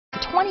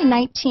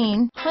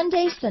2019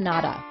 Hyundai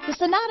Sonata. The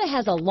Sonata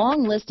has a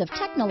long list of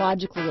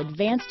technologically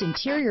advanced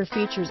interior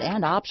features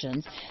and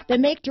options that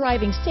make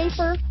driving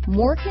safer,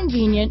 more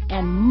convenient,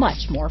 and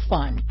much more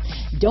fun.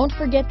 Don't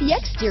forget the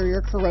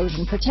exterior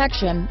corrosion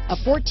protection, a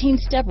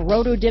 14-step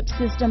roto-dip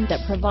system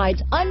that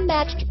provides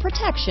unmatched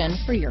protection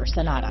for your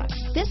Sonata.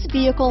 This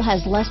vehicle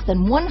has less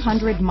than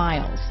 100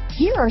 miles.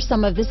 Here are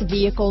some of this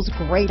vehicle's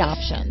great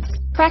options: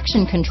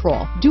 traction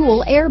control,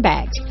 dual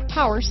airbags,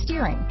 power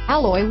steering,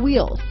 alloy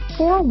wheels,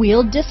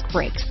 four-wheel disc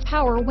brakes,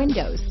 power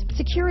windows,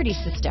 security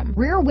system,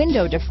 rear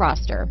window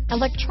defroster,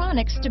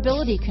 electronic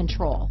stability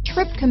control,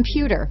 trip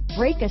computer,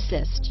 brake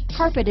assist,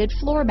 carpeted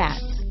floor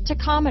mats,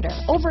 tachometer,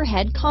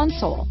 overhead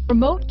console,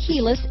 remote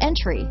keyless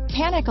entry,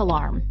 panic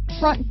alarm,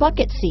 front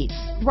bucket seats,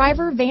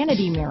 driver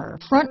vanity mirror,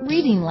 front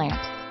reading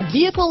lamps. A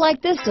vehicle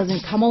like this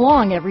doesn't come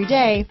along every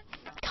day.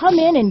 Come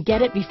in and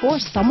get it before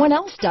someone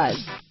else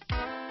does.